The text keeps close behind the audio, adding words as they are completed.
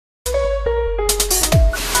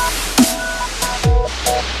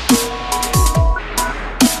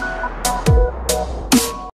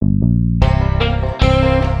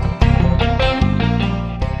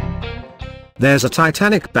there's a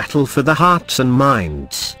titanic battle for the hearts and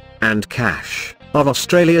minds, and cash, of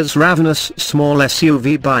Australia's ravenous small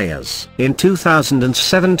SUV buyers. In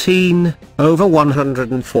 2017, over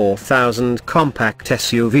 104,000 compact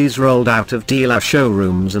SUVs rolled out of dealer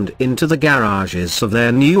showrooms and into the garages of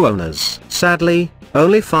their new owners. Sadly,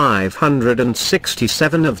 only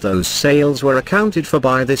 567 of those sales were accounted for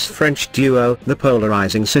by this French duo. The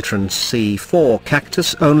polarising Citroen C4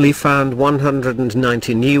 Cactus only found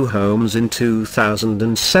 190 new homes in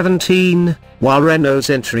 2017, while Renault's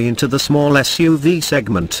entry into the small SUV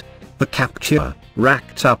segment, the Captur,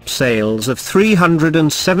 racked up sales of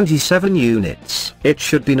 377 units. It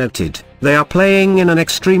should be noted, they are playing in an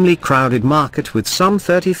extremely crowded market with some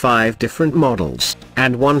 35 different models,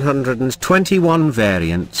 and 121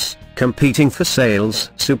 variants, competing for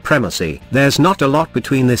sales supremacy. There's not a lot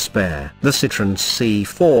between this pair. The Citroen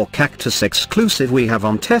C4 Cactus exclusive we have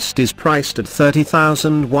on test is priced at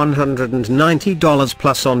 $30,190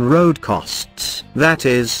 plus on-road costs. That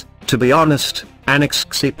is, to be honest, an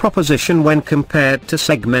sexy proposition when compared to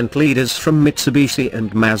segment leaders from Mitsubishi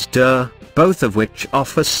and Mazda, both of which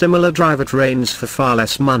offer similar drivetrains for far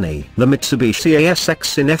less money. The Mitsubishi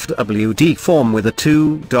ASX in FWD form with a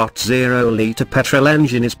 2.0-litre petrol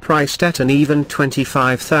engine is priced at an even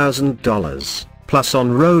 $25,000, plus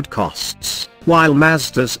on-road costs, while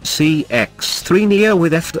Mazda's CX-3 Neo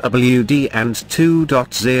with FWD and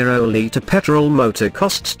 2.0-litre petrol motor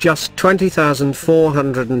costs just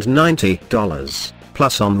 $20,490,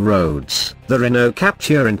 plus on roads. The Renault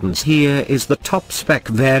Captur Intens here is the top spec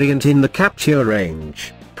variant in the Captur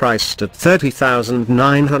range, priced at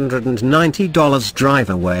 $30,990 drive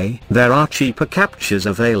away. There are cheaper Capturs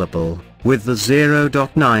available, with the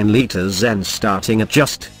 0.9-litre Zen starting at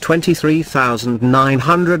just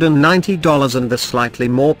 $23,990 and the slightly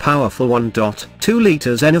more powerful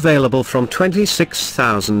 1.2-litre Zen available from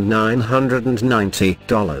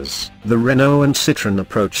 $26,990. The Renault and Citroen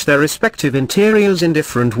approach their respective interiors in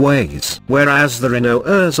different ways. Whereas the Renault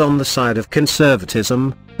errs on the side of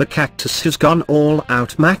conservatism, the Cactus has gone all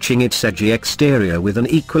out, matching its edgy exterior with an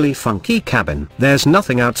equally funky cabin. There's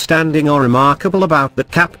nothing outstanding or remarkable about the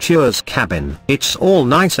Captur's cabin. It's all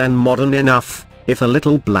nice and modern enough, if a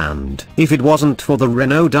little bland. If it wasn't for the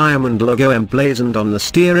Renault Diamond logo emblazoned on the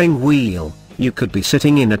steering wheel, you could be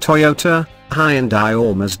sitting in a Toyota, Hyundai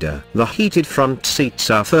or Mazda. The heated front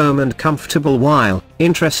seats are firm and comfortable, while,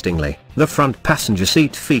 interestingly, the front passenger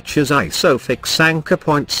seat features ISOFIX anchor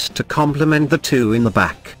points to complement the two in the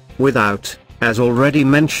back, without, as already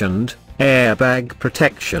mentioned, airbag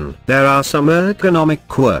protection. There are some ergonomic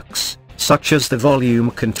quirks, such as the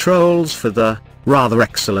volume controls for the rather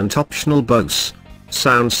excellent optional Bose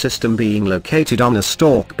sound system being located on a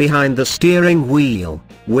stalk behind the steering wheel,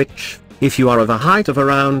 which, if you are of a height of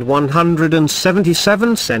around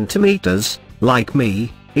 177 centimeters, like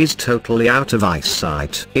me, is totally out of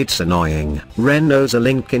eyesight. It's annoying. Renault's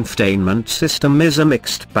Link infotainment system is a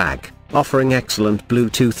mixed bag, offering excellent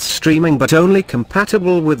Bluetooth streaming but only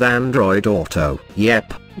compatible with Android Auto.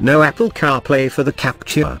 Yep, no Apple CarPlay for the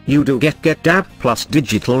Captur. You do get DAB plus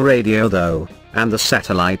digital radio though, and the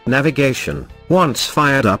satellite navigation, once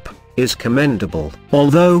fired up, is commendable.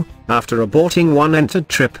 Although, after aborting one entered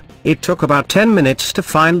trip, it took about 10 minutes to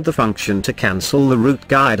find the function to cancel the route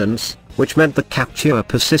guidance, which meant the Captur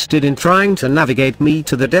persisted in trying to navigate me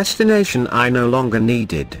to the destination I no longer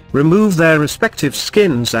needed. Remove their respective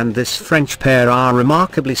skins and this French pair are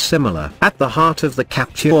remarkably similar. At the heart of the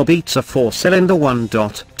Captur beats a 4-cylinder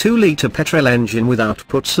 1.2-litre petrol engine with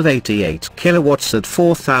outputs of 88 kilowatts at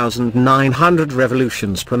 4,900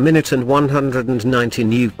 revolutions per minute and 190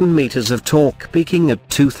 Newton-meters of torque, peaking at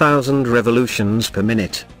 2,000 revolutions per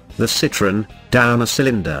minute. The Citroen, down a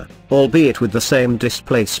cylinder, albeit with the same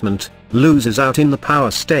displacement, loses out in the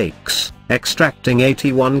power stakes, extracting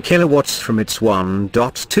 81 kilowatts from its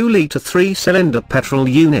 1.2-litre 3-cylinder petrol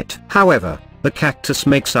unit. However, the Cactus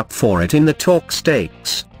makes up for it in the torque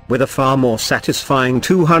stakes, with a far more satisfying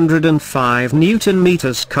 205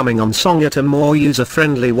 Newton-meters coming on song at a more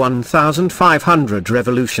user-friendly 1,500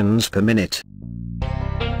 revolutions per minute.